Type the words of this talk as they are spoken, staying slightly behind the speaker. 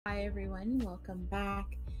Hi everyone, welcome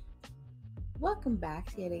back. Welcome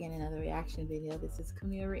back to yet again another reaction video. This is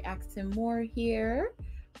Camille Reacts and More here,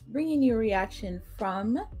 bringing you a reaction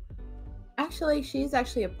from. Actually, she's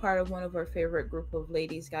actually a part of one of our favorite group of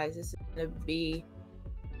ladies, guys. This is gonna be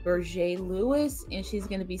Berget Lewis, and she's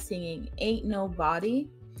gonna be singing "Ain't Nobody."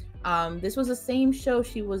 This was the same show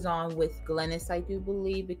she was on with Glennis, I do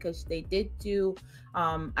believe, because they did do.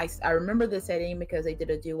 I remember this setting because they did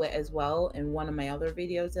a duet as well in one of my other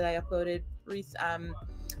videos that I uploaded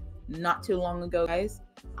not too long ago, guys.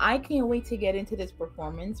 I can't wait to get into this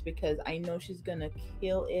performance because I know she's gonna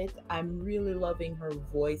kill it. I'm really loving her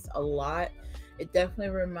voice a lot. It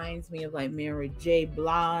definitely reminds me of like Mary J.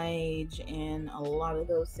 Blige and a lot of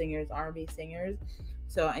those singers, R&B singers.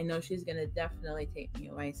 So I know she's gonna definitely take me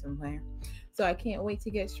away somewhere. So I can't wait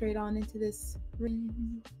to get straight on into this.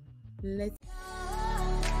 Let's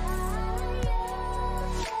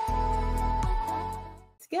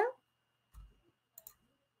go.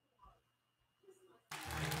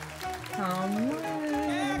 Come on.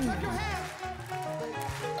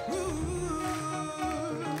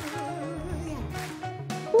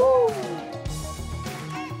 Woo.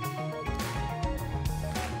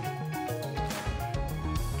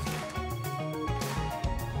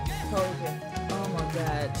 Told you. Oh my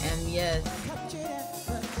god. And yes,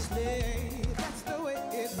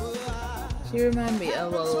 she reminded me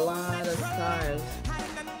of a lot of stars.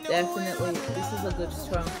 Definitely, this is a good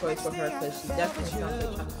strong choice for her because she definitely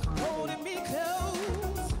sounds like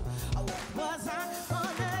Chaka Khan.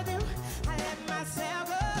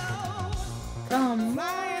 Come on.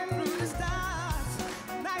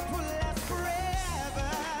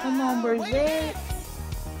 Come on, Berget.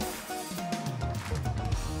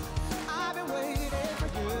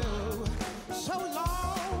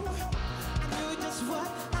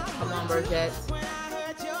 Come on, Berget.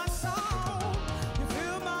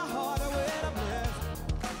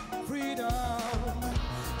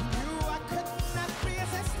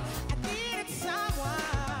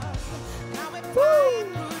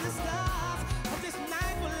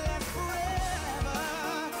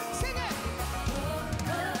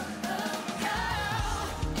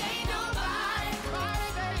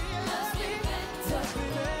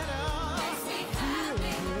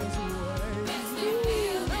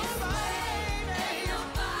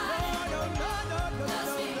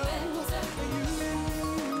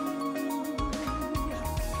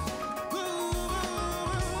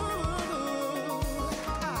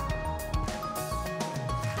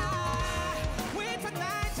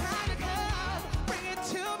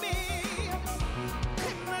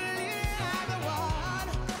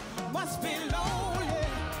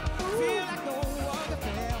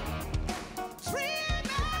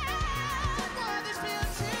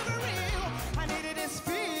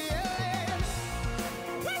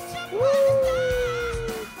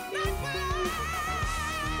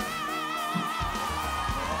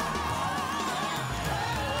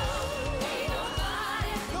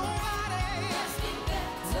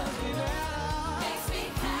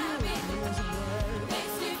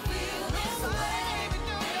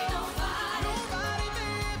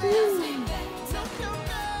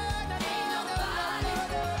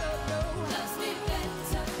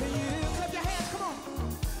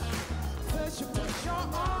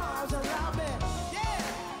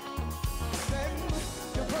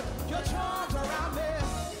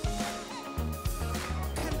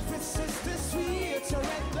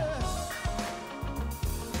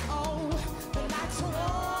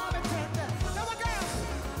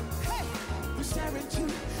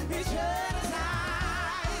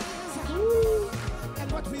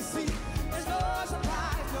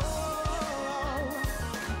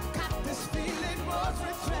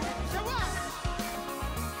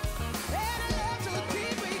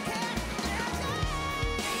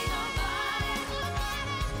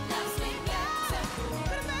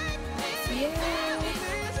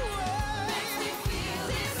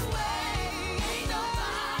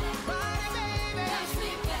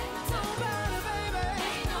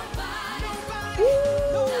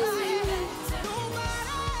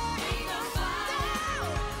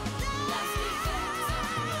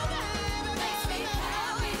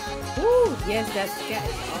 Ooh, yes, that is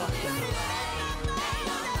awesome.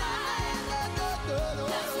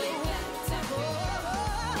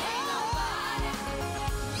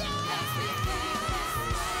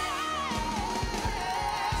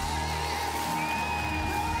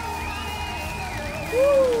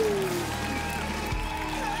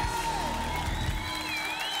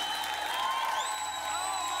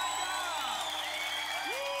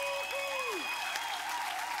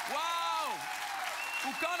 Wow!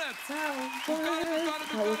 Hoe kan het? How Hoe kan het? Hoe kan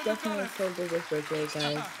het? Hoe kan definitely so good with Berget,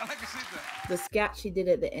 guys. The scat she did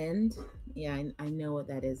at the end, yeah, I know what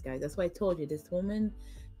that is, guys. That's why I told you this woman.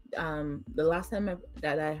 The last time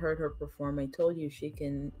that I heard her perform, I told you she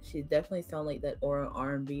definitely sound like that aura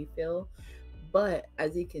R&B feel, but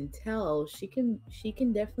as you can tell, she can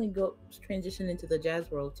definitely go transition into the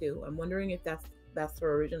jazz world too. I'm wondering if that's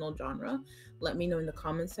her original genre. Let me know in the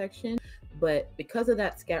comment section. But because of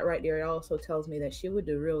that scat right there, it also tells me that she would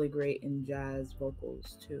do really great in jazz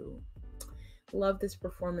vocals too. Love this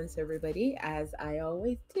performance, everybody, as I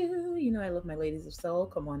always do. You know, I love my ladies of soul.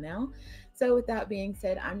 Come on now. So, with that being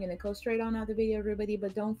said, I'm going to go straight on out the video, everybody.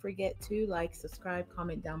 But don't forget to like, subscribe,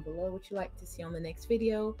 comment down below what you like to see on the next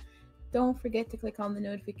video. Don't forget to click on the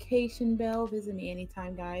notification bell. Visit me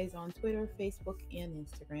anytime, guys, on Twitter, Facebook, and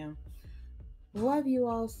Instagram. Love you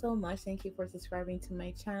all so much. Thank you for subscribing to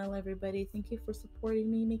my channel, everybody. Thank you for supporting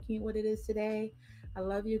me, making it what it is today. I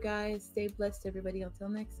love you guys. Stay blessed, everybody. Until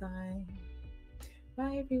next time.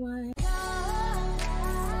 Bye, everyone.